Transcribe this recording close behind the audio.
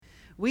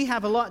We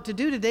have a lot to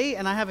do today,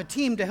 and I have a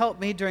team to help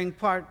me during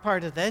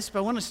part of this, but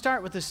I want to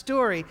start with the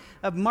story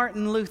of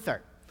Martin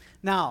Luther.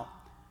 Now,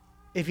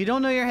 if you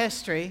don't know your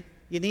history,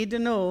 you need to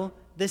know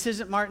this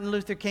isn't Martin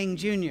Luther King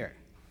Jr.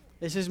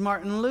 This is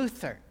Martin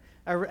Luther,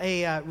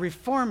 a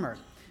reformer.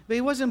 But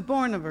he wasn't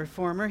born a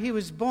reformer. He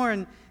was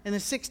born in the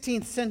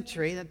 16th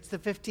century, that's the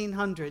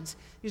 1500s.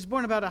 He was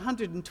born about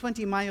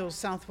 120 miles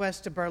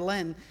southwest of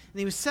Berlin, and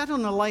he was set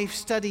on a life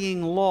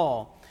studying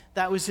law.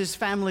 That was his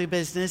family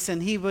business,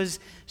 and he was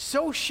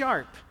so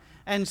sharp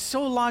and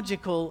so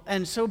logical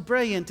and so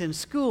brilliant in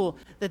school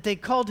that they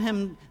called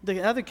him,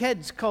 the other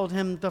kids called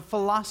him the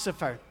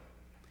philosopher.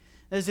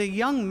 As a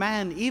young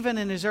man, even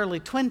in his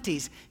early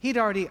 20s, he'd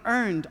already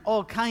earned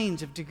all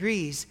kinds of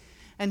degrees,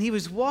 and he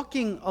was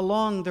walking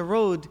along the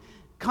road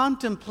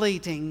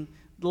contemplating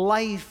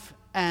life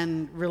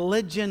and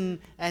religion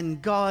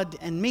and God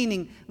and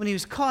meaning when he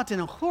was caught in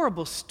a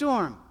horrible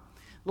storm.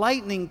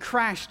 Lightning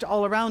crashed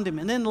all around him,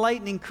 and then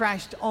lightning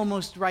crashed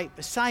almost right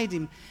beside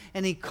him,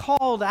 and he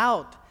called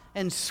out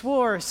and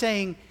swore,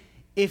 saying,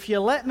 "If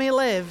you let me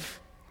live,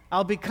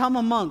 I'll become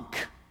a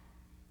monk."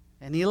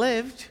 And he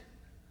lived,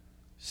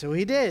 so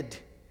he did.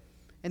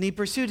 And he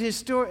pursued his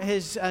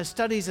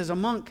studies as a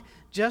monk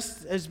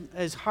just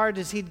as hard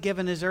as he'd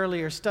given his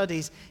earlier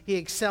studies. He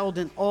excelled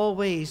in all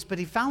ways, but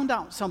he found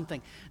out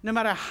something. No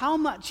matter how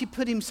much he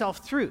put himself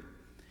through,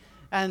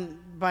 and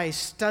by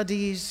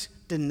studies,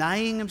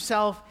 denying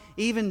himself,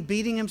 even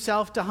beating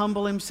himself to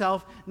humble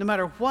himself, no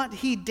matter what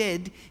he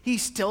did, he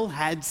still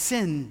had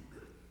sin.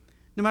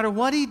 No matter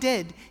what he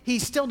did, he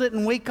still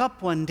didn't wake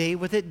up one day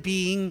with it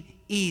being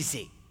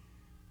easy.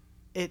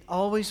 It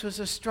always was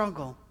a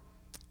struggle.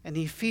 And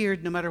he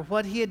feared no matter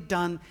what he had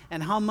done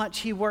and how much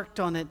he worked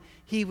on it,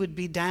 he would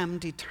be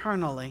damned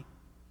eternally.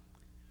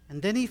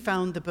 And then he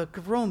found the book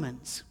of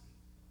Romans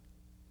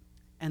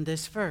and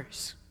this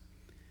verse.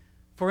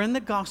 For in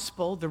the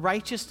gospel, the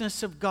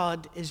righteousness of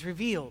God is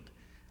revealed,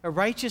 a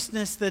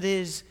righteousness that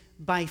is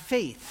by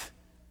faith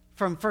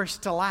from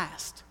first to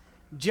last.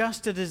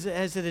 Just as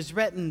it is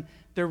written,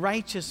 the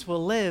righteous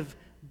will live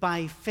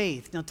by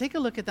faith. Now take a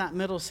look at that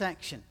middle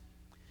section.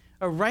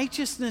 A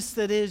righteousness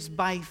that is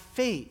by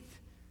faith.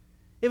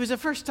 It was the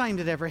first time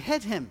it ever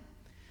hit him,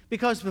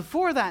 because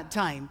before that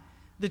time,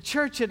 the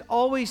church had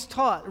always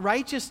taught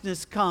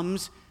righteousness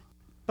comes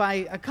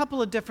by a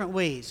couple of different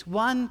ways.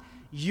 One,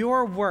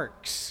 your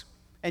works.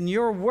 And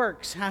your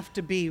works have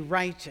to be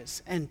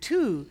righteous. And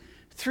two,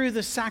 through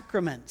the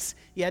sacraments.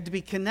 You had to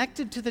be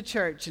connected to the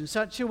church in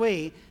such a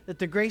way that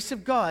the grace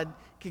of God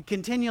could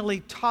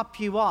continually top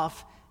you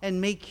off and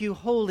make you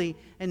holy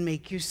and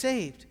make you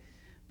saved.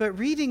 But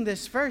reading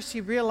this verse, he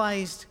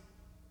realized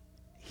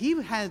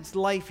he had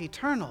life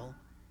eternal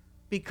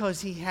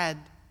because he had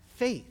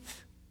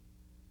faith.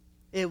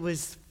 It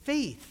was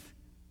faith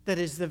that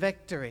is the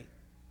victory.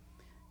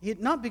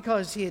 Not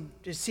because he had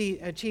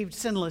achieved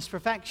sinless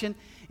perfection.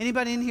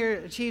 Anybody in here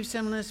achieve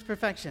sinless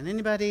perfection?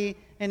 Anybody?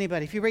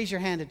 If you raise your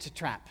hand, it's a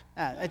trap.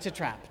 It's a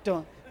trap.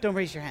 Don't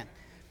raise your hand.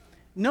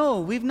 No,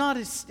 we've not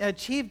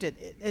achieved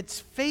it. It's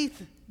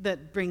faith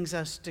that brings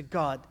us to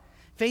God.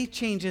 Faith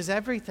changes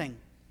everything.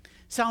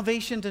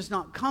 Salvation does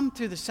not come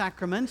through the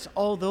sacraments,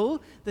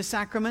 although the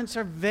sacraments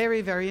are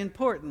very, very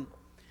important.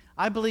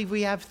 I believe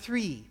we have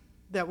three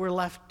that were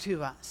left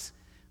to us.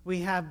 We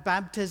have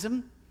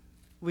baptism,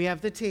 we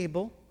have the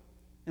table,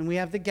 and we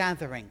have the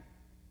gathering.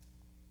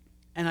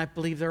 And I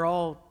believe they're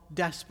all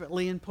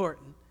desperately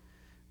important.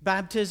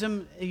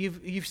 Baptism,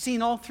 you've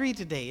seen all three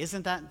today.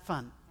 Isn't that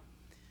fun?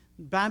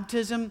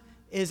 Baptism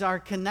is our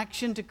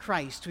connection to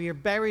Christ. We are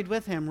buried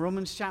with him,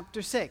 Romans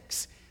chapter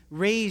 6.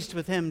 Raised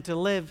with him to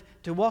live,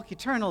 to walk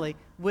eternally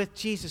with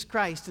Jesus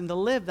Christ and to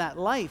live that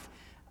life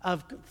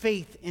of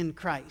faith in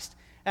Christ.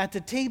 At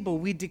the table,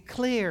 we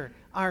declare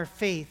our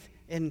faith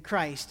in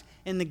Christ.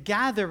 In the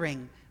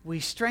gathering, we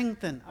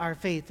strengthen our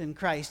faith in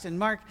Christ. And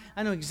Mark,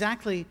 I know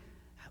exactly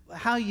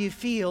how you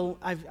feel.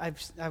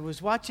 I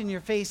was watching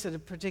your face at a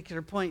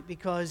particular point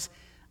because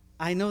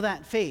I know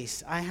that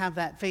face. I have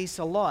that face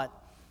a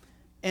lot.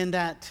 And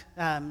that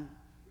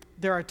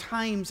there are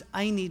times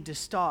I need to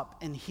stop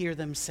and hear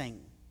them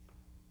sing.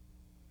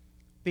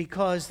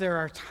 Because there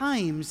are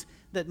times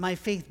that my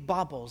faith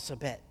bobbles a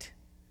bit.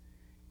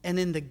 And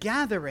in the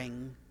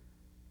gathering,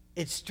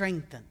 it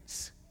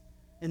strengthens.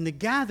 In the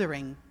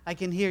gathering, I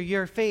can hear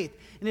your faith.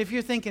 And if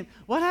you're thinking,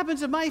 what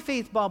happens if my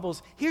faith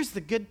bobbles? Here's the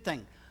good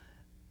thing.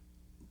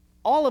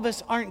 All of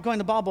us aren't going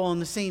to bobble on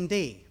the same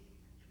day.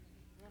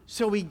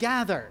 So we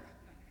gather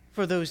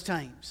for those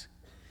times.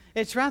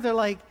 It's rather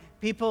like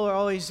people are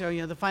always,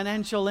 the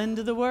financial end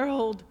of the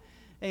world.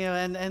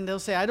 And they'll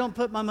say, I don't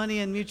put my money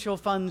in mutual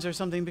funds or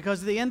something because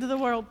at the end of the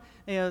world,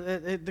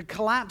 the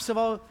collapse of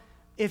all.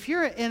 If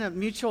you're in a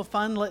mutual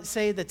fund, let's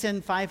say, that's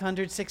in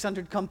 500,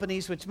 600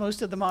 companies, which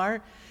most of them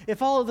are,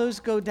 if all of those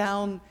go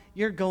down,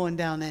 you're going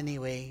down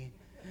anyway.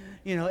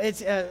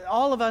 It's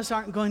all of us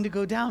aren't going to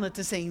go down at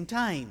the same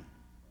time.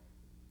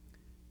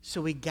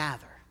 So we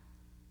gather.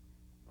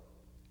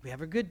 We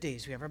have our good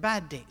days. We have our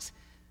bad days.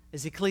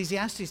 As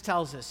Ecclesiastes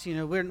tells us,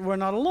 we're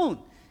not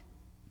alone.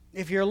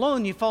 If you're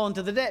alone, you fall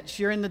into the ditch.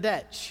 You're in the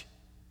ditch.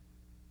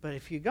 But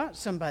if you got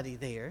somebody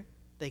there,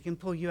 they can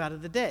pull you out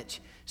of the ditch.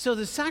 So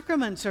the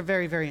sacraments are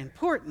very, very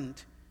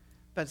important,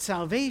 but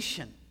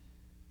salvation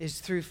is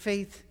through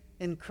faith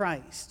in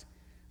Christ.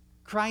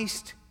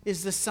 Christ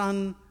is the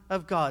Son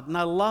of God. And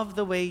I love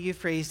the way you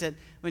phrased it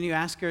when you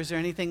asked her, is there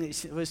anything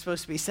that was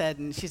supposed to be said?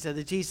 And she said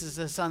that Jesus is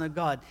the Son of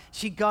God.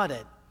 She got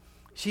it.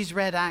 She's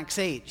read Acts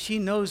 8. She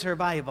knows her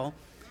Bible,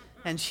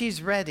 and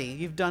she's ready.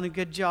 You've done a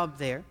good job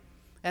there.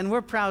 And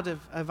we're proud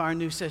of our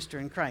new sister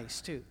in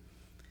Christ, too.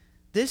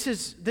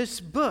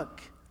 This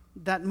book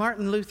that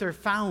Martin Luther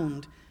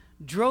found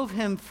drove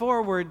him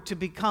forward to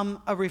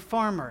become a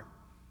reformer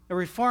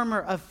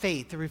of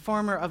faith, a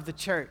reformer of the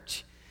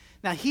church.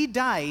 Now, he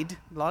died,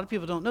 a lot of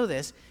people don't know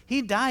this,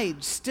 he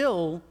died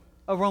still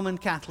a Roman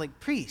Catholic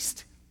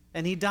priest,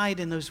 and he died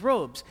in those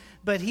robes.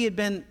 But he had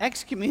been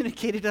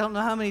excommunicated, I don't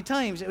know how many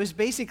times. It was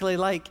basically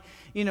like,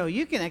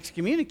 you can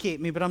excommunicate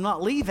me, but I'm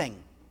not leaving.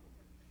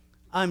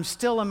 I'm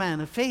still a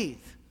man of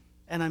faith.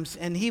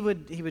 And he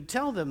would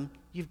tell them,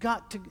 you've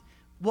got to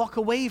walk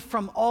away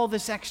from all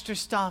this extra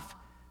stuff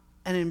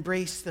and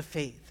embrace the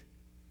faith.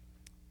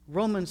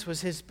 Romans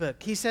was his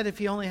book. He said if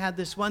he only had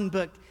this one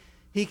book,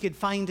 he could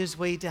find his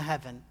way to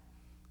heaven.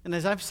 And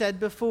as I've said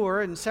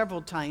before and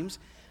several times,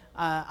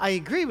 I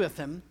agree with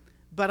him,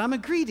 but I'm a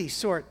greedy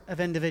sort of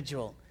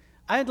individual.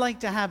 I'd like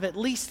to have at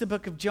least the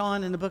book of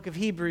John and the book of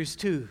Hebrews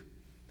too,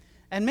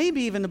 and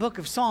maybe even the book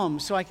of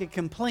Psalms so I could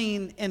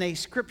complain in a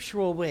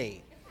scriptural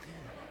way.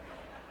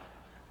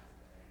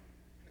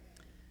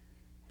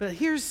 But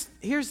here's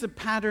the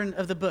pattern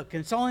of the book,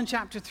 and it's all in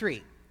chapter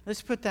 3.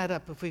 Let's put that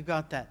up if we've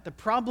got that. The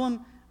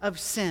problem of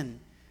sin.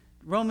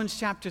 Romans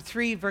chapter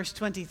 3, verse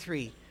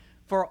 23.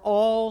 For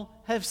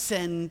all have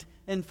sinned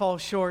and fall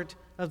short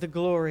of the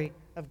glory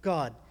of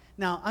God.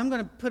 Now, I'm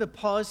going to put a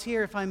pause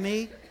here, if I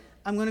may.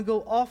 I'm going to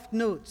go off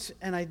notes,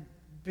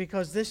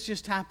 because this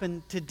just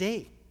happened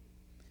today.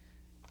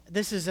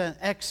 This is an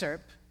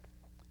excerpt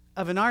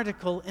of an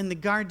article in The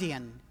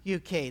Guardian,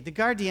 UK. The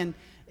Guardian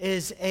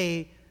is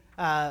a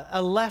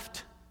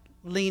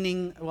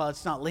left-leaning, well,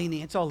 it's not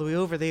leaning, it's all the way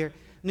over there,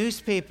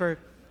 newspaper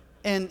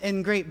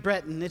in Great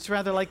Britain. It's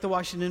rather like the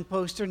Washington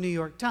Post or New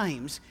York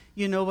Times.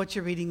 You know what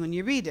you're reading when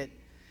you read it.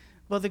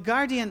 Well, The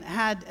Guardian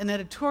had an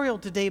editorial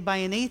today by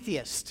an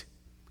atheist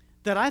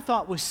that I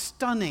thought was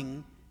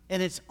stunning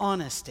in its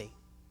honesty.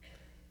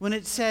 When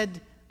it said,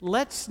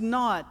 let's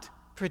not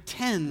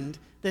pretend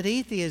that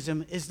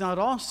atheism is not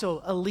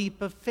also a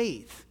leap of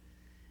faith,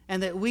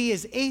 and that we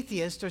as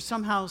atheists are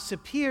somehow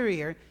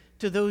superior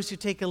to those who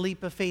take a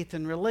leap of faith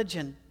in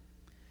religion.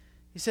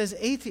 He says,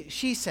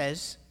 she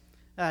says,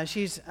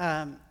 she's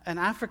an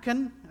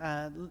African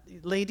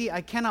lady. I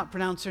cannot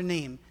pronounce her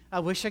name. I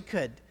wish I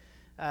could.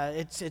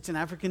 It's an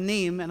African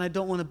name, and I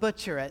don't want to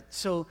butcher it.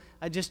 So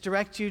I just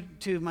direct you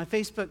to my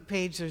Facebook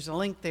page. There's a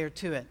link there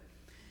to it.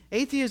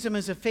 Atheism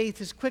as a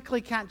faith is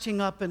quickly catching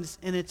up in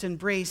its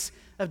embrace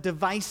of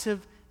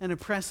divisive and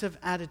oppressive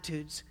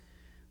attitudes.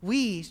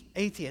 We,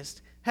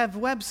 atheists, have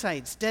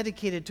websites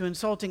dedicated to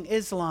insulting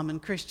Islam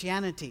and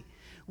Christianity.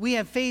 We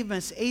have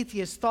famous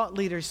atheist thought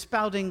leaders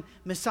spouting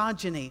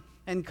misogyny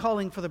and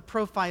calling for the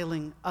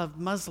profiling of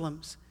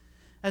Muslims.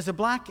 As a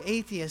black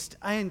atheist,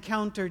 I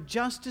encounter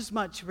just as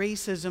much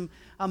racism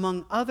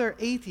among other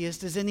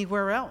atheists as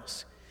anywhere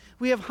else.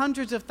 We have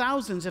hundreds of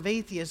thousands of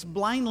atheists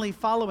blindly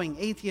following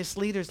atheist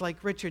leaders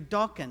like Richard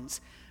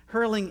Dawkins,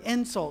 hurling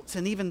insults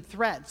and even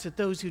threats at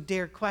those who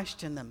dare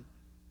question them.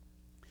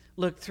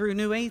 Look through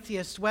New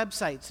Atheist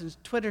websites and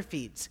Twitter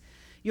feeds.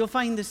 You'll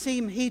find the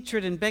same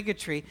hatred and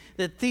bigotry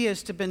that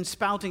theists have been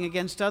spouting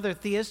against other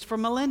theists for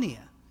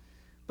millennia.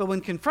 But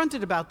when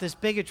confronted about this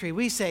bigotry,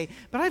 we say,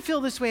 but I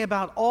feel this way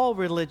about all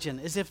religion,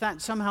 as if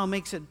that somehow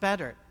makes it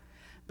better.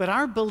 But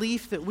our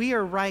belief that we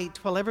are right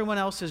while everyone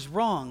else is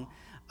wrong,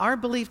 our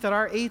belief that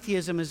our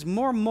atheism is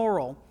more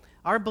moral,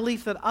 our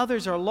belief that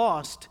others are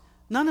lost,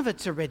 none of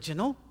it's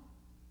original.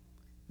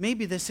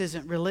 Maybe this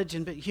isn't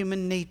religion, but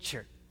human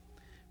nature.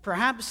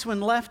 Perhaps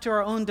when left to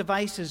our own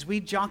devices, we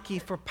jockey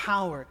for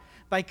power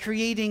by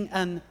creating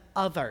an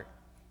other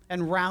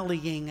and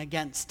rallying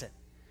against it.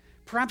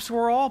 Perhaps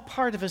we're all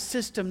part of a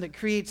system that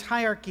creates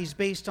hierarchies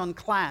based on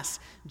class,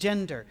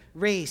 gender,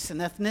 race, and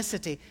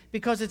ethnicity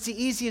because it's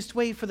the easiest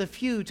way for the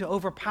few to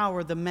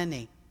overpower the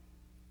many.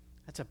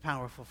 That's a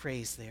powerful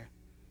phrase there.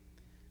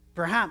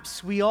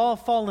 Perhaps we all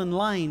fall in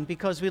line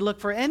because we look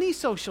for any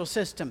social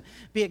system,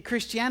 be it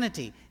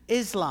Christianity,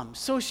 Islam,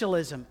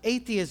 socialism,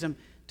 atheism,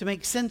 to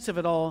make sense of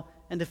it all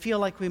and to feel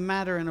like we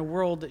matter in a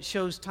world that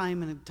shows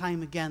time and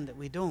time again that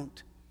we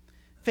don't.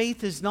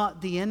 Faith is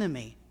not the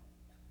enemy.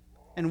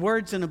 And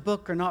words in a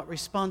book are not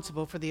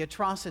responsible for the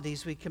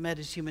atrocities we commit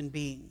as human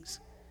beings.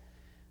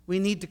 We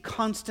need to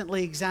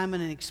constantly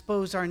examine and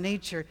expose our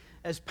nature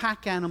as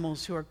pack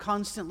animals who are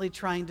constantly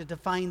trying to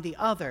define the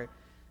other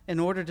in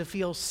order to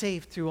feel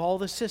safe through all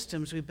the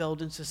systems we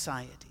build in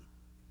society.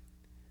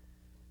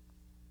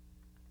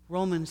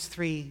 Romans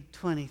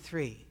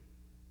 3:23.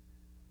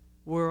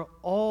 We're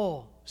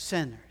all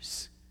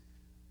sinners.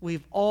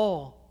 We've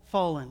all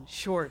fallen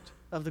short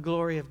of the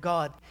glory of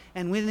God.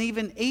 And when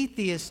even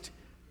atheists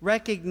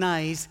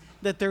recognize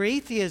that their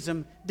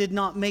atheism did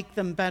not make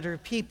them better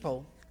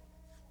people,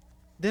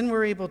 then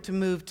we're able to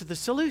move to the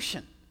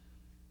solution,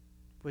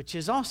 which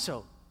is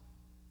also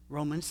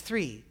Romans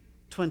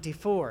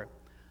 3:24.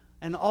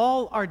 And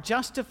all are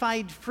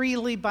justified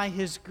freely by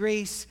his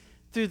grace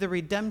through the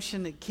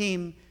redemption that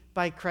came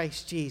by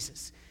Christ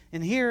Jesus.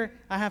 And here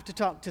I have to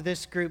talk to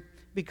this group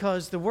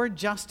because the word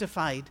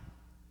justified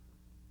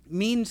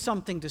means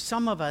something to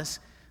some of us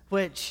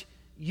which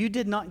you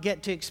did not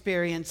get to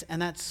experience,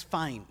 and that's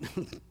fine.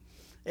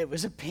 It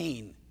was a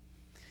pain.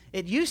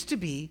 It used to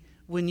be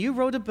when you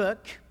wrote a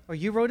book or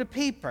you wrote a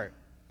paper,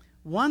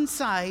 one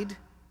side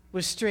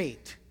was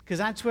straight, because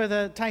that's where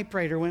the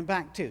typewriter went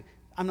back to.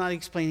 I'm not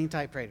explaining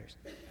typewriters.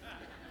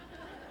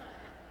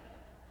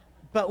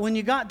 But when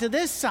you got to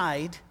this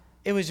side,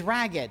 it was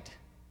ragged,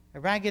 a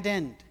ragged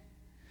end.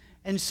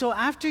 And so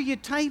after you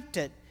typed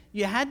it,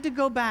 you had to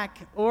go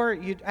back, or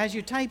as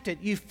you typed it,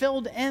 you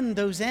filled in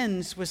those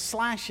ends with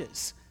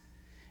slashes.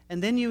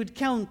 And then you would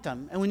count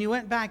them. And when you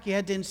went back, you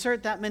had to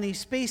insert that many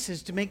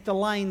spaces to make the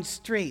line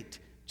straight,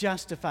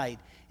 justified.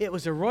 It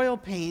was a royal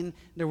pain.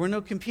 There were no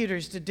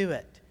computers to do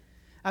it.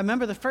 I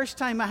remember the first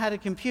time I had a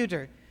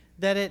computer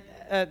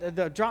that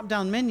the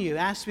drop-down menu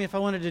asked me if I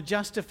wanted to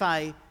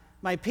justify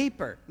my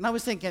paper. And I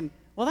was thinking,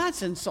 well,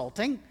 that's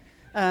insulting.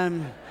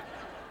 The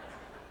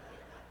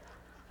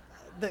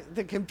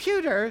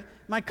computer,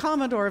 my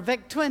Commodore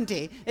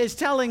VIC-20, is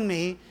telling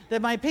me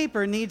that my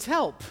paper needs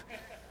help.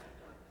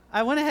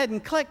 I went ahead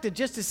and clicked it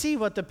just to see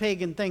what the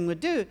pagan thing would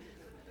do,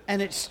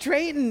 and it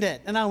straightened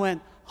it. And I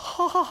went,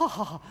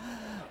 oh,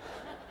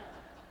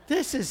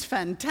 this is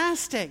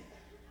fantastic.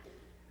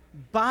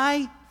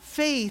 By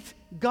faith,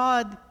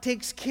 God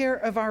takes care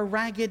of our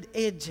ragged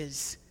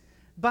edges.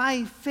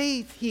 By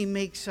faith, he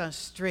makes us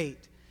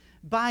straight.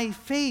 By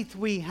faith,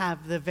 we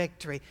have the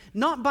victory.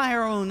 Not by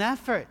our own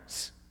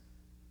efforts,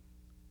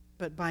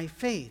 but by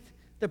faith.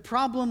 The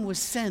problem was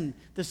sin.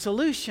 The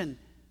solution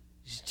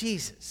is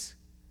Jesus.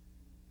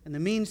 And the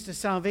means to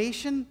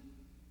salvation,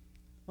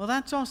 well,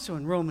 that's also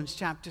in Romans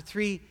chapter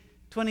 3,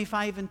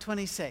 25 and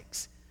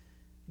 26.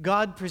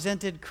 God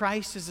presented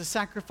Christ as a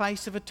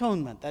sacrifice of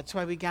atonement. That's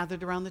why we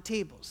gathered around the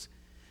tables.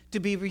 To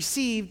be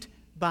received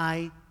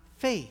by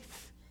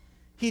faith.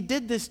 He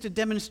did this to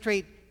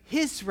demonstrate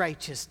his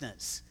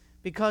righteousness,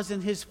 because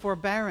in his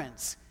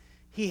forbearance,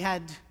 he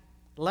had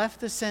left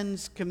the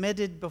sins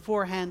committed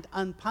beforehand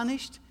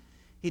unpunished.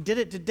 He did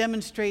it to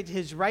demonstrate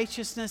his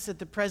righteousness at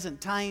the present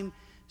time,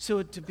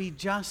 so to be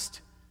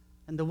just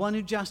and the one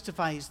who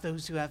justifies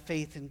those who have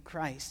faith in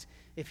Christ.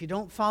 If you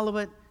don't follow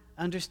it,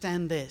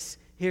 understand this.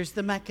 Here's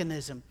the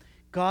mechanism.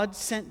 God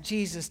sent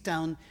Jesus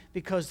down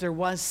because there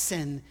was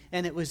sin,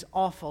 and it was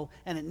awful,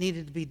 and it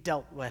needed to be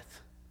dealt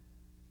with.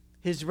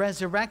 His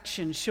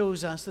resurrection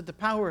shows us that the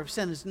power of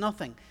sin is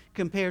nothing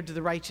compared to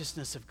the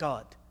righteousness of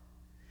God,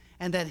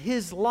 and that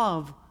his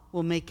love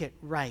will make it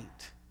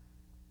right.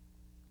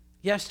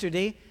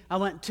 Yesterday, I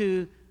went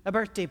to a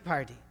birthday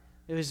party.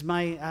 It was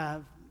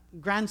my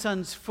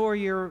grandson's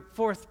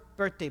fourth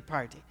birthday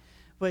party,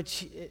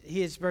 which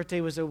his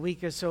birthday was a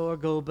week or so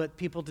ago, but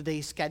people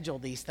today schedule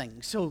these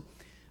things. So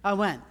I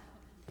went.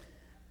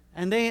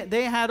 And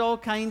they had all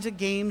kinds of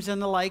games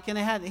and the like, and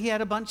he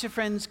had a bunch of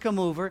friends come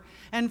over.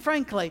 And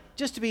frankly,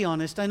 just to be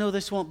honest, I know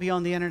this won't be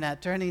on the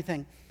internet or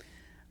anything,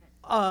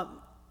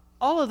 all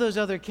of those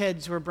other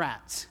kids were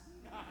brats.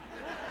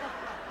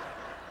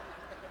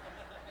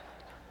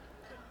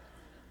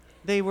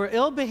 They were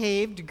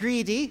ill-behaved,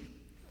 greedy,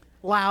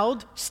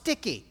 loud,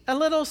 sticky. A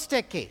little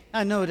sticky,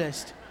 I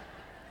noticed.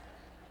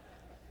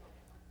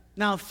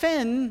 Now,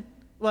 Finn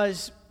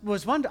was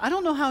wonderful. I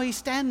don't know how he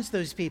stands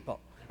those people.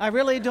 I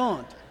really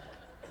don't.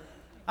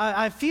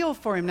 I feel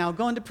for him now,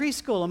 going to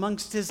preschool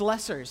amongst his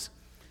lessers.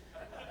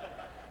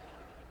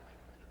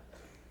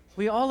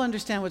 We all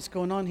understand what's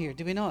going on here.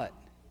 Do we know it?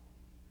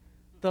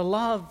 The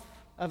love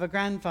of a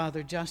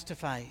grandfather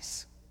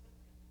justifies.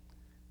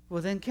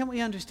 Well, then, can't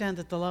we understand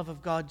that the love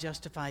of God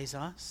justifies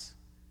us?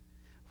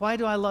 Why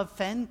do I love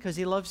Finn? Because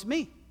he loves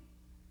me.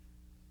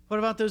 What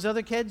about those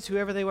other kids,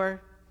 whoever they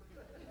were?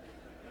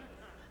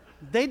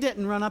 They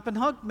didn't run up and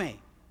hug me.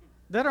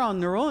 They're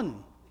on their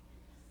own.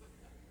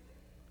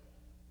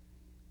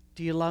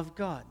 Do you love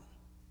God?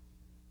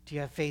 Do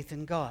you have faith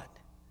in God?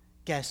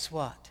 Guess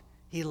what?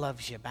 He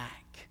loves you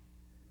back.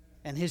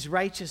 And his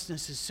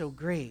righteousness is so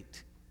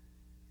great,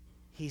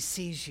 he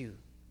sees you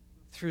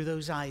through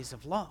those eyes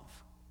of love.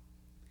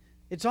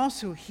 It's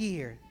also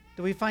here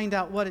that we find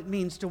out what it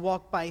means to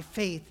walk by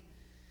faith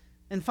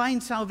and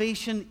find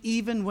salvation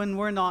even when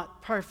we're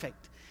not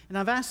perfect. And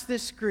I've asked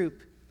this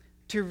group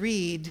to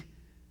read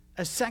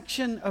a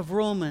section of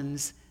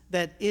Romans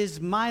that is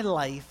my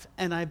life,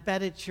 and I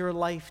bet it's your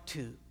life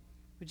too.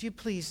 Would you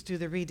please do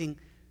the reading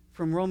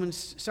from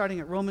Romans, starting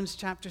at Romans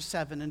chapter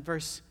 7 and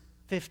verse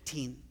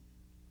 15.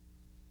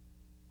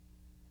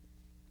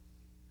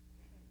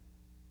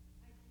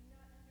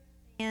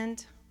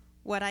 And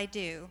what I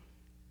do.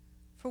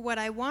 For what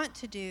I want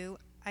to do,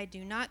 I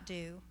do not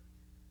do,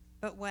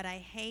 but what I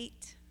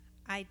hate,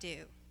 I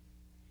do.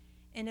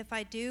 And if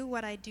I do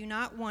what I do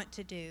not want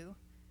to do,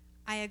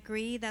 I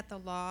agree that the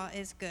law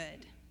is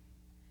good.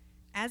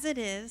 As it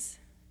is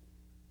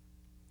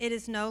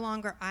no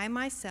longer I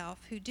myself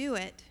who do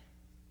it,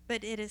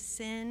 but it is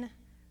sin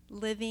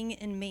living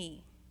in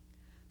me.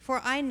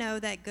 For I know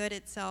that good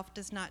itself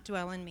does not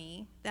dwell in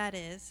me, that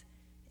is,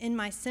 in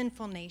my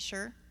sinful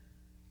nature,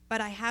 but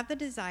I have the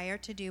desire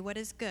to do what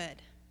is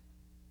good,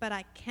 but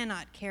I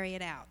cannot carry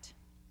it out.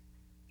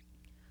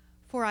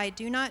 For I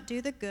do not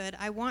do the good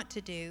I want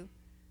to do,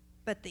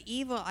 but the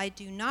evil I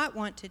do not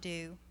want to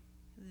do,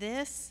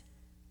 this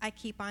I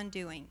keep on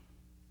doing.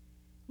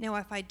 Now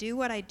if I do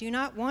what I do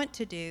not want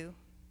to do,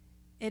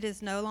 it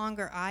is no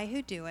longer I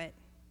who do it,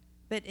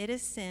 but it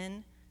is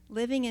sin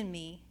living in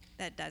me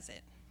that does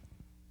it.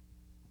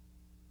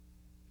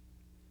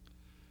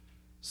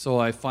 So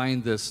I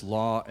find this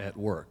law at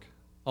work.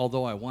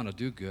 Although I want to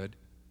do good,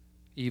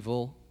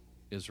 evil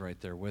is right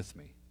there with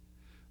me.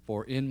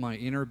 For in my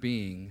inner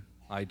being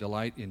I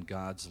delight in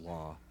God's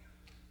law.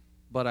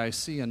 But I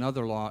see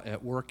another law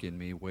at work in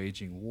me,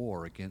 waging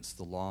war against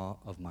the law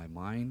of my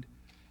mind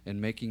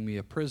and making me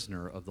a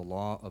prisoner of the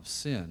law of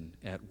sin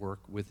at work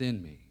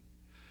within me.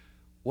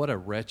 What a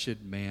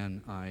wretched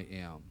man I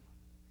am.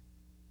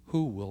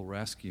 Who will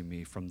rescue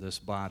me from this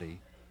body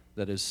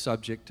that is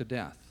subject to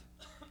death?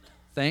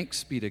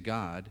 Thanks be to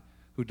God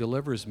who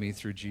delivers me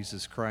through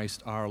Jesus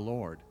Christ our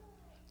Lord.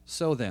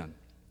 So then,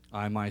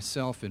 I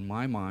myself in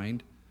my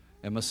mind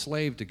am a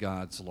slave to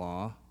God's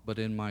law, but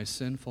in my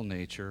sinful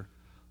nature,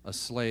 a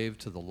slave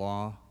to the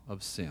law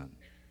of sin.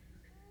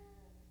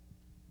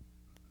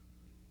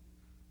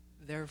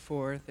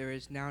 Therefore, there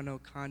is now no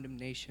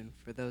condemnation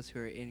for those who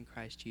are in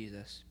Christ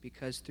Jesus,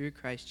 because through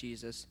Christ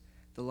Jesus,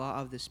 the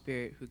law of the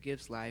Spirit who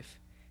gives life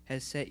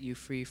has set you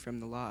free from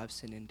the law of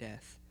sin and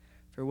death.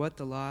 For what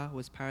the law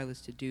was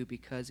powerless to do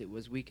because it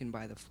was weakened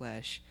by the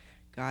flesh,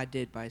 God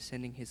did by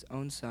sending his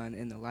own Son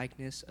in the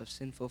likeness of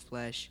sinful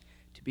flesh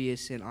to be a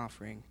sin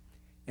offering.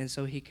 And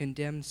so he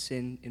condemned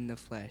sin in the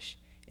flesh,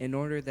 in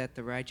order that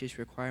the righteous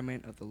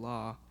requirement of the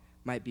law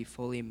might be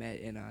fully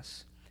met in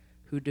us,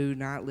 who do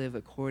not live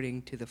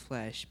according to the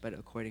flesh, but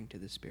according to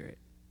the Spirit.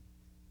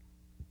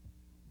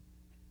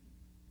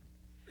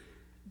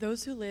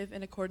 Those who live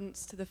in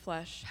accordance to the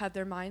flesh have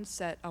their minds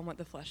set on what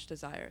the flesh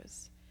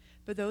desires.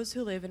 But those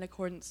who live in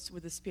accordance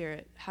with the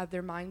Spirit have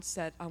their minds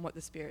set on what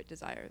the Spirit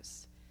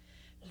desires.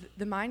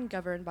 The mind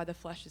governed by the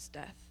flesh is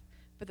death,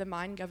 but the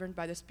mind governed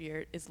by the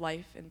Spirit is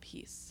life and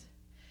peace.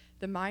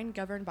 The mind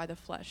governed by the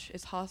flesh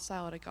is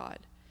hostile to God.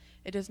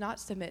 It does not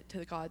submit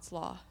to God's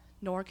law,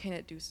 nor can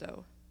it do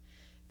so.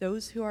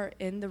 Those who are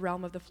in the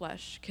realm of the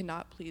flesh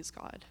cannot please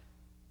God.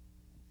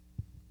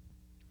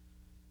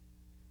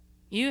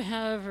 You,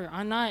 however,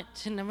 are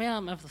not in the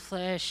realm of the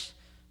flesh,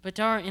 but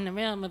are in the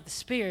realm of the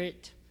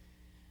Spirit.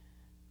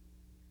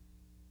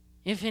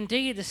 If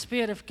indeed the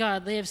Spirit of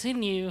God lives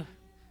in you,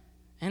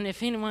 and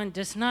if anyone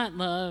does not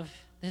love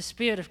the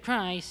Spirit of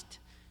Christ,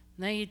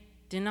 they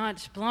do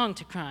not belong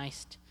to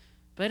Christ.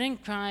 But in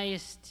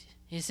Christ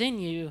is in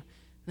you,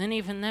 then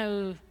even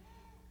though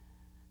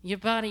your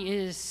body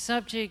is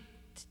subject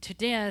to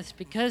death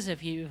because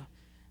of you,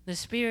 the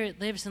Spirit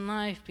lives in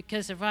life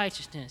because of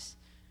righteousness.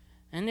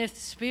 And if the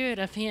Spirit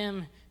of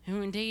him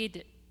who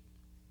indeed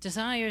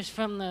desires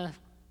from the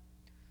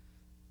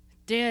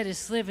dead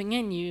is living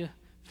in you,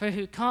 for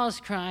who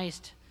calls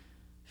Christ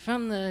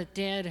from the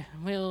dead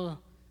will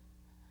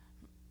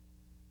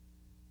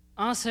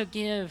also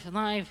give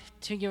life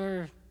to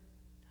your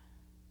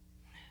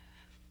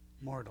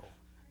Mortal.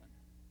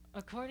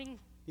 according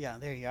Yeah,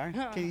 there you are.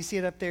 Can you see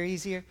it up there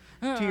easier?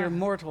 To your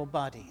mortal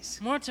bodies.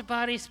 mortal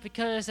bodies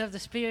because of the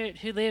Spirit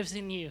who lives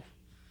in you.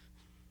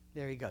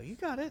 There you go. You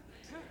got it.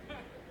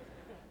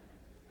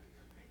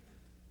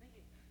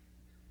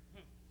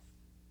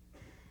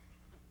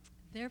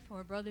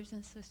 Therefore, brothers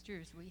and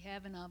sisters, we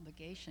have an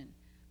obligation,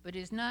 but it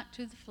is not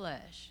to the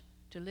flesh,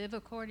 to live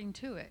according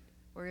to it.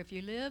 For if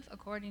you live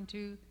according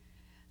to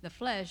the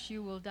flesh,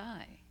 you will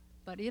die.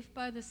 But if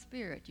by the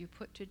Spirit you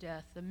put to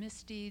death the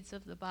misdeeds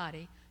of the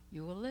body,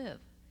 you will live.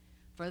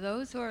 For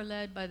those who are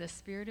led by the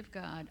Spirit of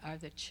God are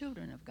the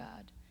children of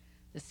God.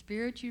 The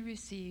Spirit you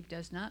receive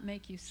does not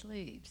make you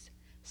slaves,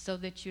 so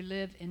that you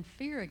live in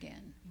fear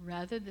again.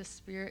 Rather, the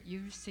Spirit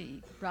you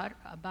receive brought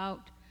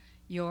about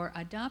your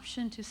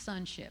adoption to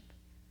sonship.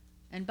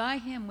 And by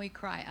him we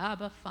cry,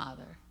 Abba,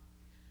 Father.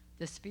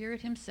 The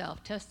Spirit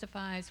himself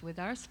testifies with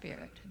our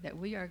spirit that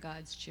we are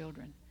God's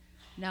children.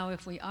 Now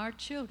if we are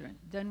children,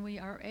 then we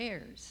are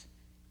heirs,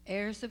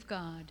 heirs of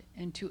God,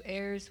 and to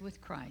heirs with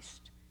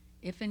Christ,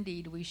 if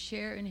indeed we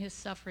share in his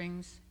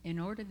sufferings, in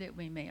order that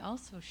we may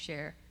also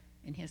share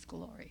in his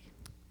glory.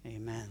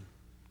 Amen.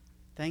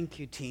 Thank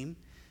you, team.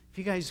 If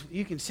you guys,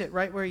 you can sit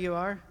right where you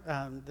are.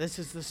 This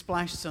is the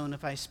splash zone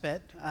if I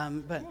spit,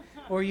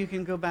 or you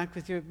can go back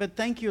with your, but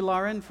thank you,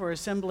 Lauren, for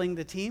assembling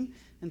the team,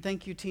 and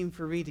thank you, team,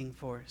 for reading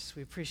for us.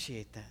 We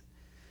appreciate that.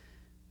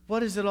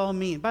 What does it all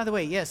mean? By the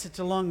way, yes, it's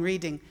a long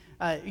reading.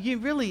 You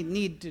really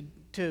need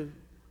to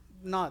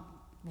not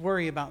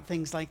worry about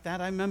things like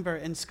that. I remember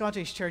in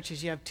Scottish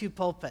churches you have two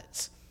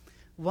pulpits.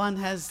 One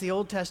has the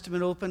Old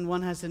Testament open,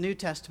 one has the New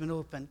Testament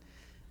open.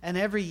 And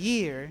every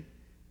year,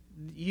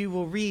 you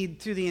will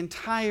read through the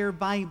entire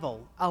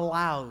Bible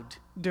aloud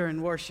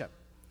during worship.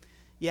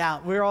 Yeah,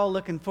 we're all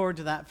looking forward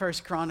to that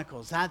First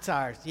Chronicles. That's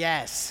ours,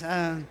 yes.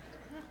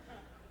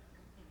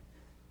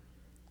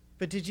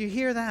 But did you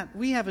hear that?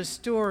 We have a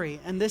story,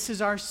 and this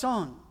is our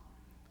song.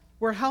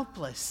 We're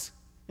helpless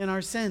in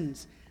our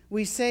sins.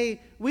 We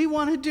say, we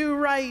want to do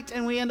right,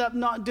 and we end up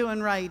not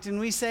doing right. And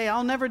we say,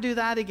 I'll never do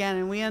that again,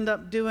 and we end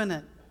up doing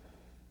it.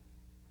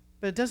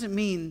 But it doesn't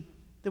mean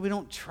that we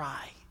don't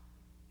try.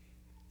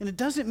 And it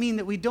doesn't mean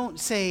that we don't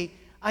say,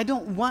 I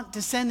don't want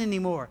to sin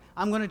anymore.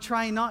 I'm going to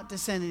try not to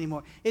sin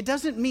anymore. It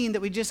doesn't mean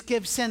that we just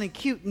give sin a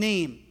cute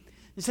name.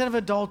 Instead of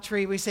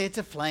adultery, we say it's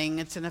a fling,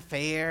 it's an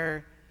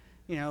affair.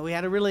 You know, we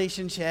had a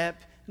relationship.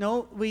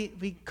 No,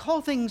 we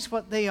call things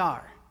what they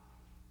are.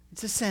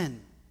 It's a sin.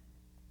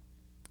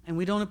 And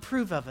we don't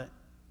approve of it.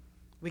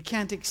 We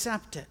can't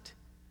accept it.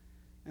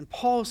 And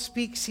Paul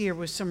speaks here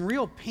with some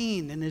real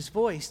pain in his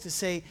voice to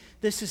say,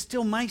 this is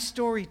still my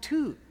story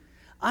too.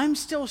 I'm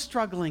still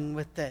struggling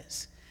with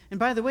this. And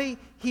by the way,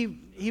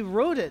 he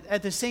wrote it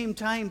at the same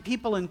time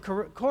people in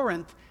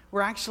Corinth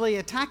were actually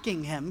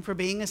attacking him for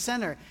being a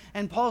sinner.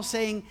 And Paul's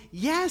saying,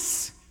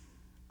 yes,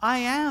 I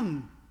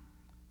am.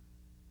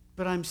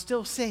 But I'm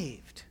still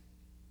saved.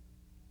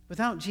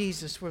 Without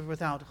Jesus, we're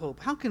without hope.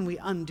 How can we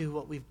undo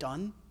what we've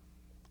done?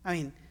 I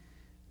mean,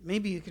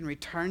 maybe you can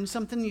return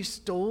something you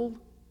stole.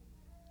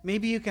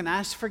 Maybe you can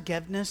ask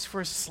forgiveness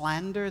for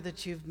slander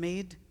that you've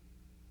made.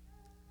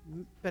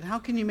 But how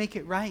can you make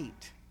it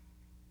right?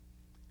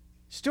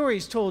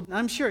 Stories told, and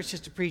I'm sure it's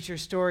just a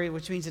preacher's story,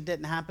 which means it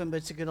didn't happen, but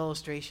it's a good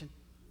illustration,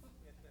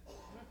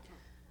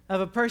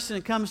 of a person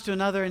that comes to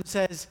another and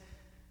says,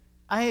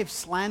 I have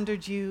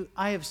slandered you,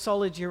 I have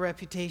sullied your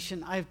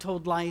reputation, I have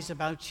told lies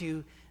about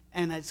you,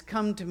 and it's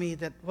come to me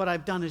that what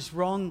I've done is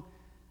wrong,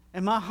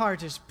 and my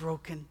heart is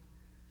broken.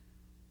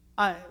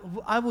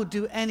 I will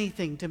do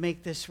anything to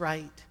make this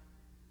right.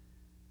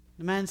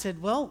 The man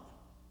said, well,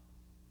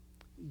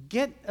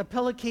 get a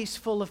pillowcase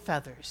full of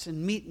feathers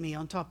and meet me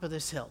on top of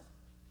this hill.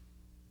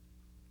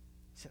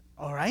 He said,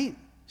 all right.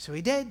 So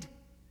he did. And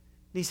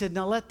he said,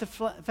 now let the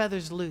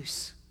feathers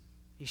loose.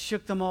 He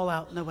shook them all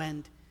out in the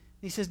wind.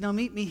 He says, now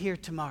meet me here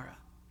tomorrow.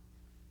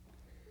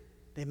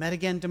 They met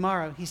again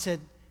tomorrow. He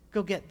said,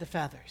 go get the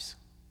feathers.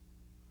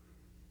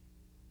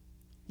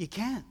 You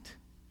can't.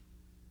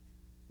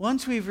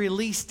 Once we've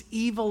released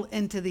evil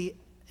into the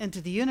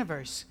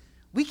universe,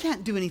 we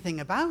can't do anything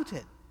about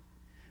it.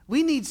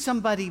 We need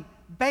somebody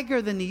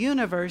bigger than the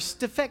universe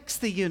to fix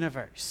the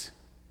universe.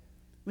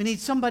 We need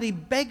somebody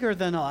bigger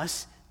than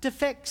us to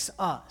fix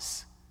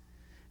us.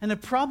 And the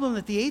problem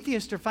that the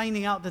atheists are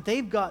finding out that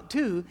they've got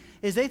too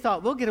is they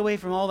thought, we'll get away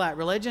from all that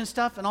religion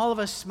stuff, and all of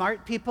us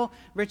smart people,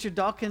 Richard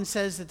Dawkins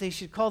says that they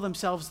should call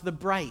themselves the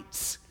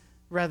brights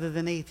rather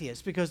than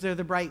atheists because they're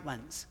the bright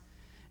ones.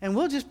 And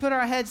we'll just put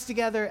our heads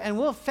together and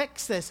we'll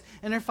fix this.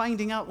 And they're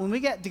finding out when we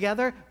get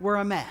together, we're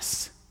a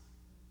mess.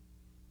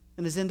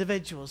 And as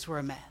individuals, we're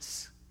a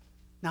mess.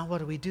 Now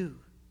what do?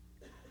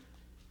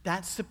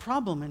 That's the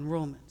problem in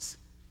Romans.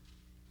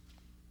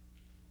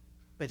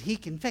 But he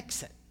can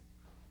fix it.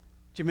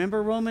 Do you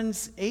remember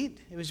Romans 8?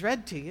 It was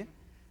read to you.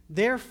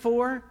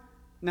 Therefore,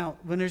 now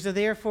when there's a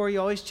therefore, you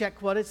always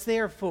check what it's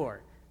there for.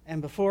 And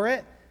before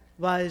it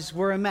was,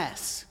 we're a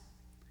mess.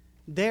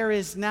 There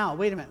is now,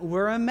 wait a minute,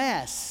 we're a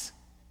mess.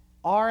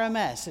 Are a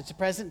mess. It's a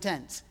present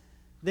tense.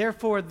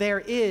 Therefore,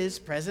 there is,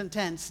 present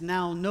tense,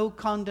 now no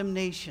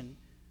condemnation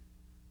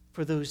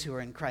for those who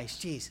are in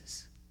Christ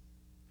Jesus.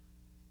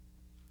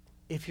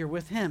 If you're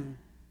with him,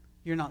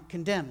 you're not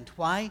condemned.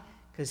 Why?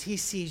 Because he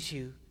sees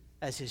you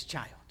as his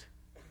child.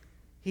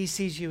 He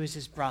sees you as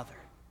his brother.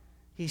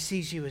 He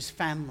sees you as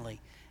family.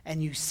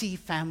 And you see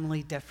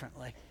family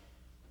differently.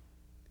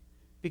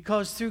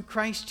 Because through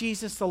Christ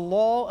Jesus, the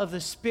law of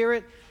the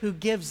Spirit who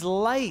gives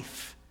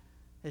life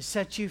has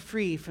set you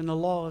free from the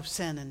law of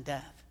sin and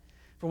death.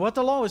 For what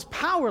the law was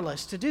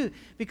powerless to do,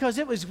 because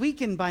it was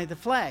weakened by the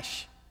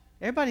flesh.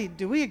 Everybody,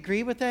 do we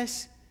agree with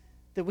this?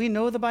 That we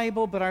know the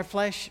Bible, but our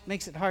flesh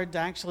makes it hard to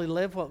actually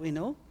live what we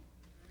know?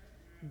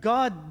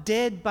 God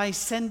did by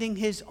sending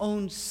his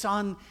own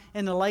Son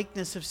in the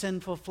likeness of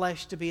sinful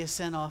flesh to be a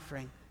sin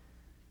offering.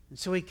 And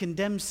so he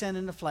condemned sin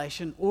in the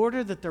flesh in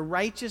order that the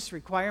righteous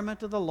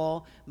requirement of the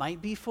law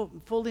might be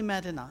fully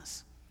met in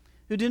us,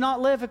 who do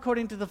not live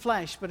according to the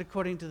flesh, but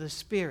according to the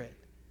Spirit.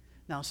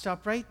 Now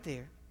stop right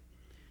there.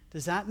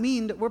 Does that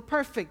mean that we're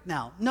perfect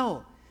now?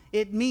 No.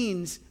 It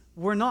means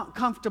we're not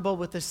comfortable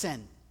with the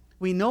sin.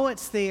 We know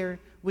it's there,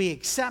 we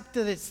accept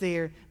that it's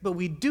there, but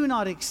we do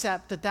not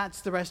accept that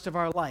that's the rest of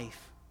our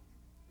life.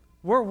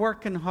 We're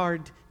working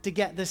hard to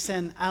get the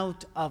sin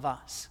out of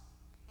us.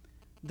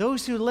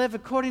 Those who live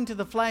according to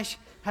the flesh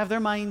have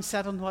their mind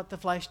set on what the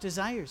flesh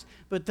desires.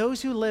 But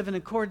those who live in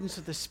accordance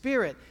with the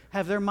Spirit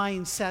have their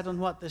mind set on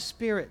what the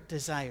Spirit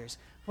desires.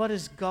 What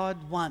does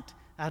God want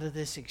out of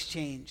this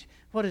exchange?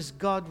 What does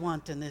God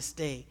want in this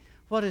day?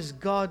 What does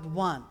God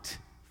want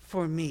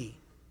for me?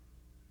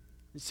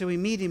 And so we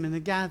meet him in the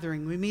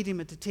gathering. We meet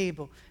him at the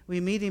table. We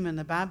meet him in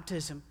the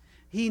baptism.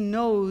 He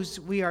knows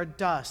we are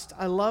dust.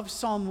 I love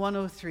Psalm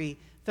 103,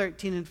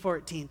 13 and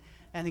 14.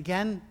 And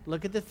again,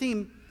 look at the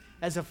theme.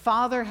 As a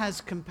father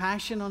has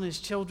compassion on his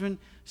children,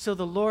 so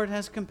the Lord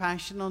has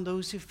compassion on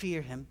those who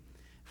fear him.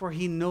 For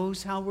he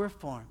knows how we're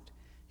formed.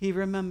 He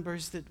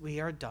remembers that we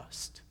are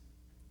dust.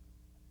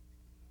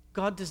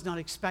 God does not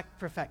expect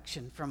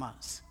perfection from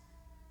us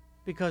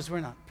because we're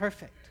not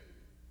perfect.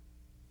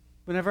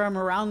 Whenever I'm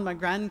around my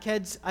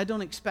grandkids, I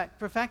don't expect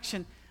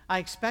perfection. I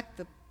expect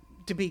them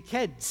to be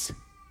kids.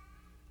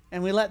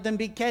 And we let them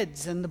be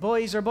kids, and the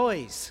boys are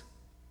boys.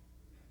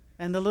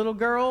 And the little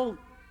girl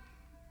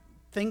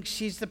thinks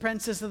she's the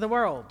princess of the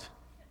world,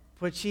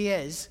 which she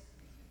is,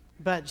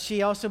 but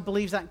she also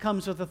believes that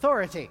comes with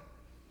authority.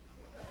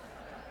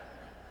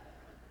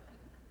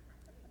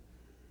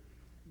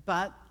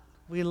 But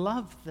we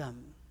love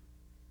them,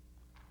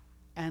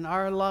 and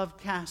our love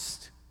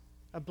casts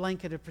a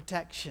blanket of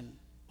protection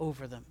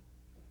over them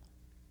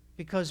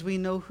because we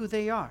know who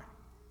they are.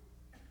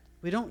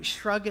 We don't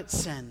shrug at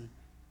sin,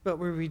 but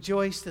we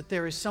rejoice that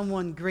there is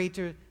someone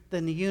greater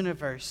than the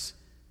universe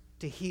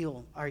to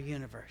heal our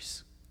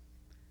universe.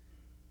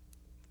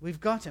 We've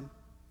got him.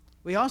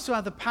 We also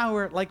have the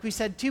power, like we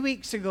said 2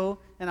 weeks ago,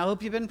 and I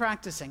hope you've been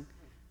practicing,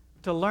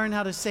 to learn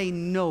how to say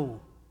no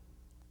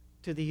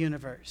to the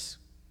universe.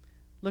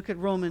 Look at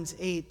Romans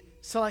 8,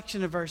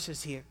 selection of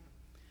verses here.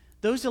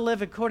 Those who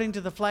live according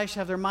to the flesh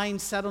have their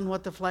minds set on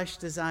what the flesh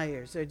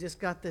desires. They just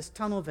got this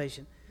tunnel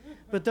vision.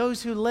 But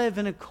those who live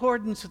in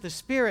accordance with the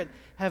Spirit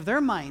have their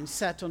minds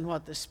set on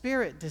what the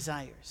Spirit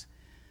desires.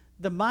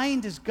 The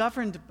mind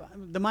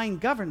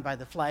governed by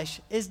the flesh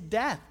is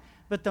death,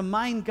 but the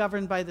mind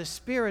governed by the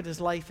Spirit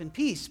is life and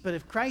peace. But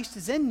if Christ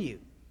is in you,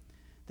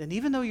 then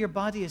even though your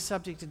body is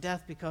subject to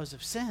death because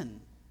of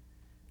sin,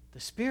 the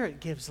Spirit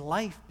gives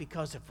life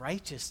because of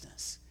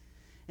righteousness.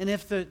 And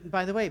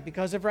by the way,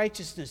 because of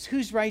righteousness,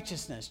 whose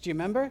righteousness? Do you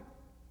remember?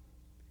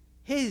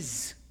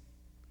 His.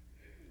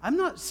 I'm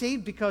not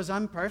saved because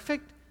I'm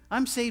perfect.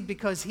 I'm saved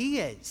because he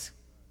is.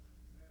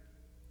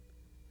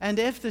 And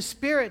if the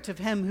Spirit of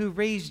him who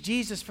raised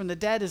Jesus from the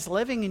dead is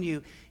living in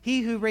you,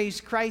 he who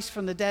raised Christ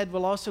from the dead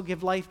will also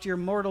give life to your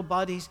mortal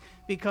bodies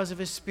because of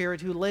his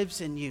Spirit who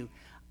lives in you.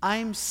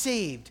 I'm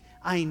saved.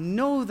 I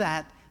know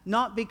that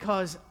not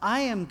because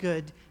I am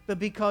good, but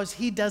because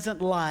he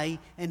doesn't lie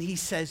and he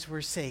says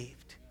we're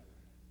saved.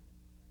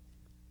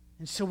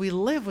 And so we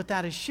live with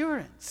that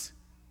assurance.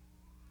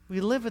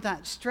 We live with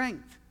that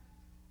strength.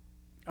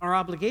 Our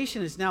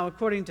obligation is now,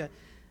 according to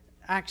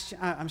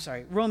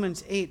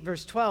Romans 8,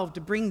 verse 12,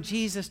 to bring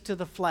Jesus to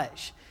the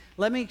flesh.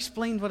 Let me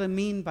explain what I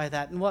mean by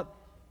that and what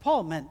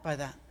Paul meant by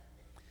that.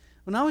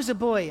 When I was a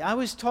boy, I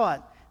was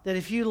taught that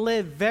if you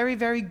live very,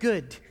 very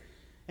good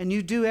and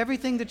you do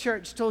everything the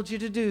church told you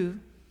to do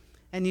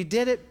and you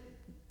did it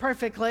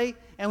perfectly,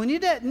 and when you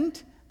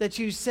didn't, that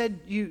you said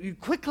you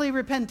quickly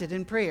repented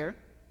in prayer,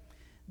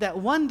 that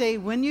one day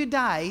when you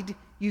died,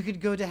 you could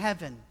go to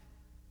heaven.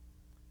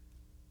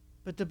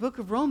 But the book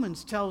of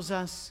Romans tells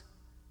us,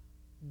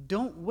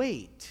 don't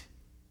wait.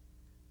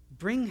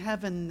 Bring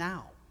heaven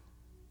now.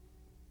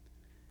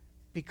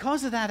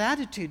 Because of that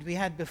attitude we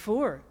had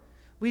before,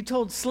 we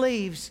told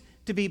slaves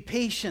to be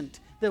patient,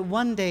 that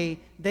one day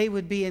they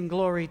would be in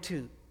glory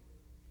too.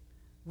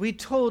 We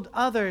told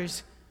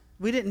others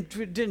we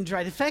didn't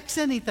try to fix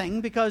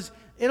anything because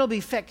it'll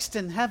be fixed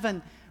in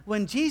heaven.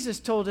 When Jesus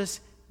told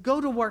us, go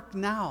to work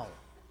now.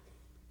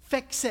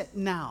 Fix it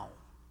now.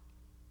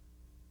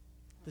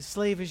 The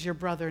slave is your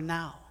brother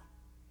now.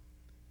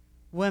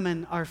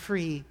 Women are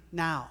free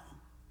now.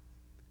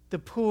 The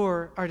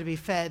poor are to be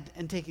fed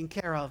and taken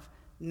care of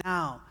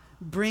now.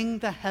 Bring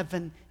the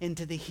heaven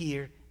into the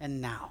here and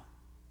now.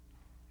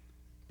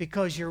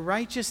 Because your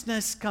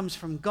righteousness comes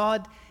from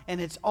God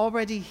and it's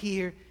already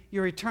here.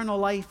 Your eternal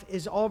life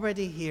is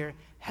already here.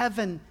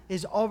 Heaven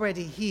is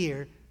already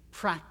here.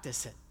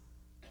 Practice it.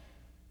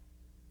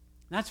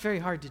 That's very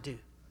hard to do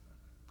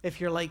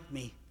if you're like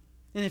me.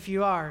 And if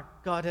you are,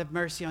 God have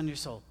mercy on your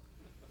soul.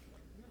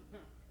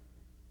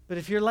 But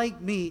if you're like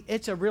me,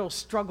 it's a real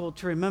struggle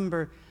to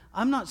remember,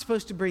 I'm not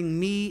supposed to bring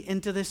me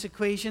into this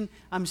equation.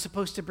 I'm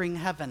supposed to bring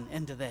heaven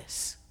into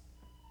this.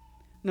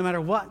 No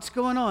matter what's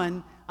going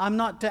on, I'm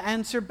not to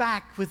answer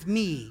back with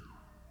me,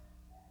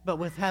 but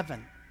with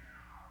heaven.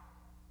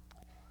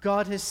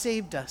 God has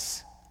saved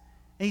us.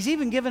 And he's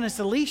even given us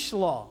a leash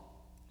law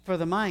for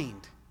the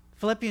mind.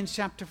 Philippians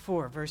chapter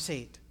 4, verse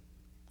 8.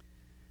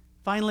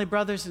 Finally,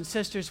 brothers and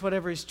sisters,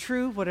 whatever is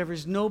true, whatever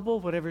is noble,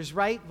 whatever is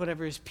right,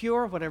 whatever is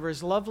pure, whatever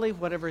is lovely,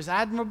 whatever is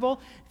admirable,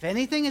 if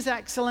anything is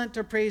excellent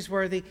or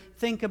praiseworthy,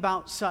 think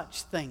about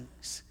such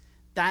things.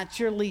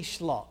 That's your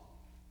leash law.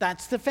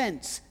 That's the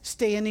fence.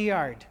 Stay in the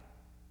yard.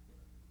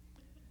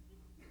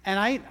 And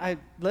I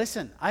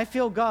listen, I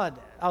feel God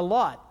a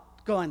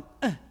lot going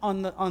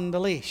on the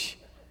leash.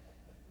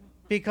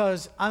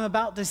 Because I'm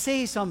about to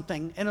say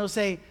something and it'll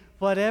say,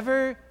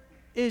 whatever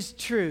is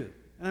true.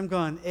 And I'm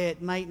going,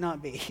 it might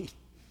not be,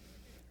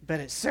 but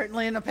it's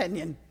certainly an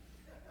opinion.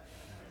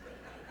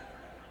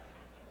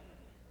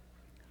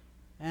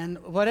 And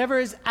whatever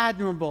is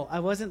admirable, I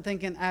wasn't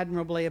thinking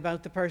admirably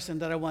about the person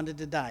that I wanted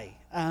to die.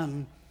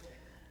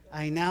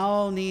 I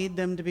now need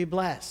them to be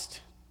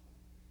blessed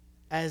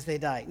as they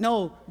die.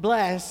 No,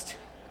 blessed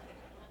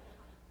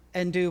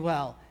and do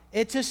well.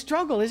 It's a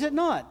struggle, is it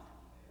not?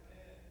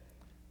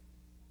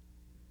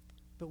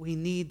 But we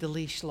need the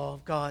leash law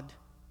of God,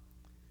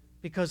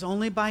 because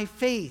only by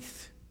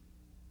faith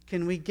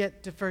can we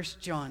get to 1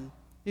 John.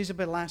 These are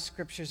the last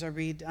scriptures I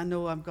read. I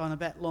know I've gone a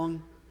bit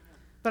long,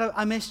 but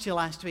I missed you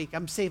last week.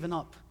 I'm saving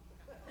up.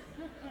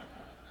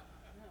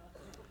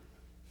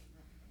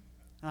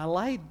 And I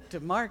lied to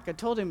Mark. I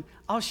told him,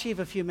 I'll shave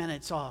a few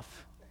minutes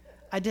off.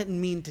 I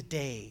didn't mean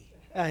today.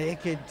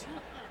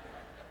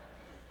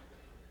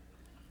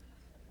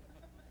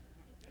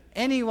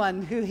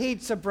 Anyone who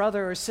hates a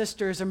brother or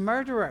sister is a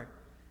murderer.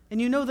 And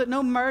you know that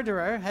no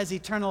murderer has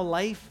eternal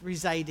life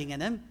residing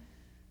in him.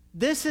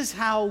 This is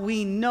how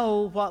we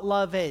know what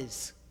love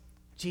is.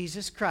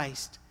 Jesus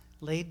Christ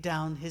laid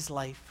down his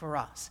life for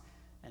us.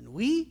 And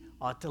we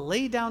ought to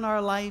lay down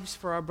our lives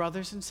for our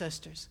brothers and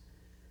sisters.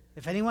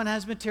 If anyone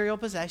has material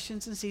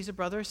possessions and sees a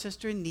brother or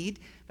sister in need,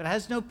 but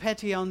has no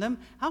pity on them,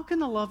 how can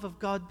the love of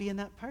God be in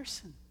that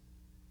person?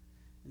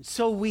 And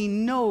so we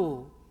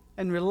know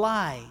and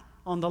rely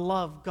on the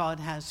love God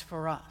has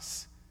for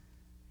us.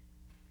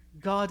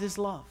 God is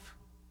love.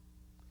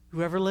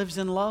 Whoever lives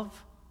in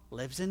love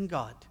lives in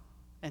God,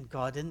 and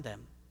God in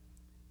them.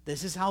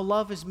 This is how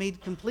love is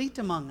made complete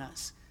among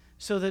us,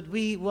 so that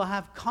we will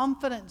have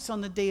confidence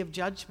on the day of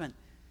judgment.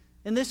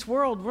 In this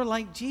world, we're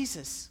like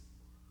Jesus.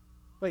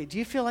 Wait, do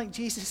you feel like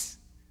Jesus?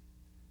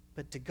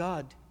 But to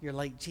God, you're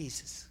like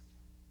Jesus.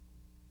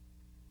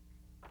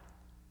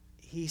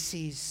 He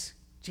sees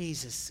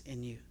Jesus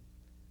in you.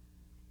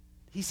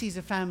 He sees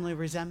a family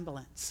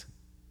resemblance.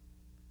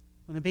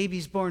 When a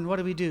baby's born, what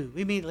do?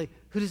 We immediately,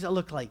 who does it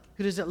look like?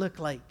 Who does it look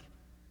like?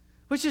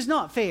 Which is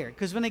not fair,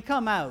 because when they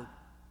come out,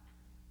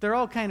 they're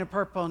all kind of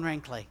purple and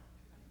wrinkly.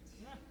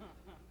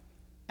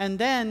 And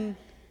then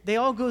they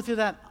all go through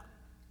that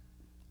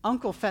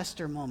Uncle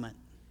Fester moment.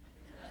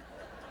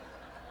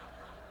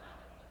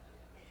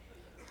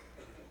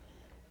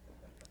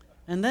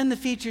 And then the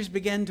features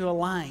begin to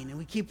align, and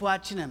we keep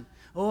watching them.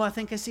 Oh, I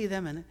think I see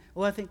them in it.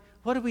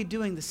 What are we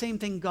doing? The same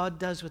thing God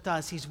does with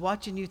us. He's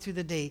watching you through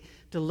the day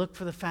to look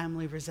for the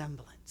family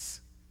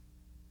resemblance.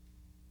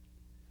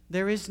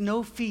 There is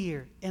no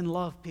fear in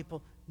love,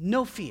 people.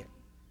 No fear.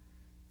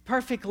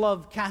 Perfect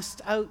love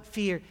casts out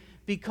fear,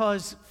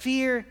 because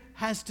fear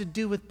has to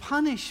do with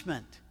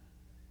punishment.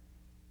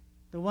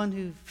 The one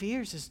who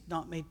fears is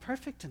not made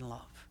perfect in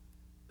love.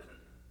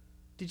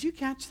 Did you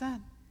catch that?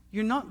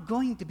 You're not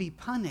going to be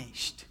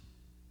punished.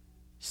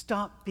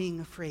 Stop being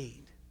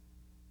afraid.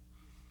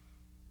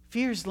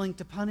 Fear is linked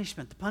to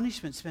punishment. The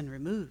punishment's been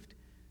removed.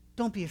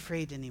 Don't be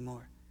afraid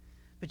anymore.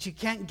 But you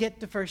can't get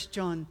to 1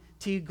 John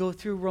till you go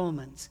through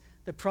Romans.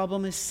 The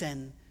problem is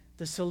sin.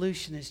 The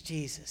solution is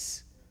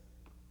Jesus.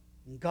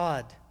 And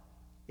God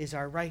is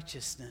our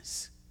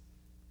righteousness.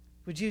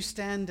 Would you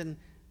stand, and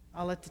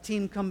I'll let the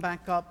team come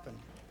back up, and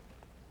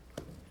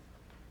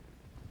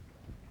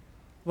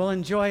we'll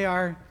enjoy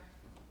our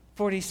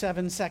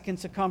 47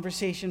 seconds of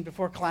conversation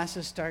before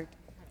classes start.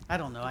 I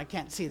don't know. I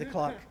can't see the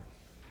clock.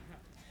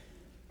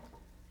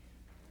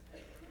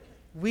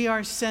 We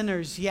are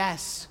sinners,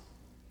 yes.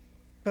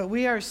 But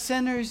we are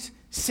sinners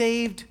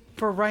saved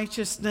for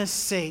righteousness'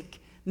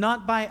 sake.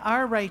 Not by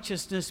our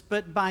righteousness,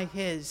 but by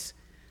His.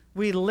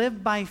 We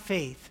live by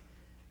faith.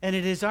 And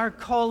it is our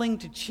calling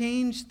to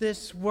change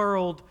this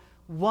world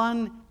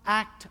one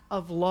act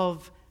of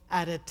love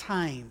at a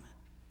time,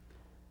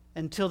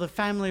 until the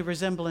family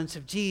resemblance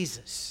of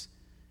Jesus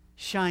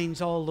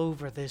shines all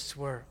over this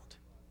world.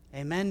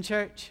 Amen,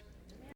 church?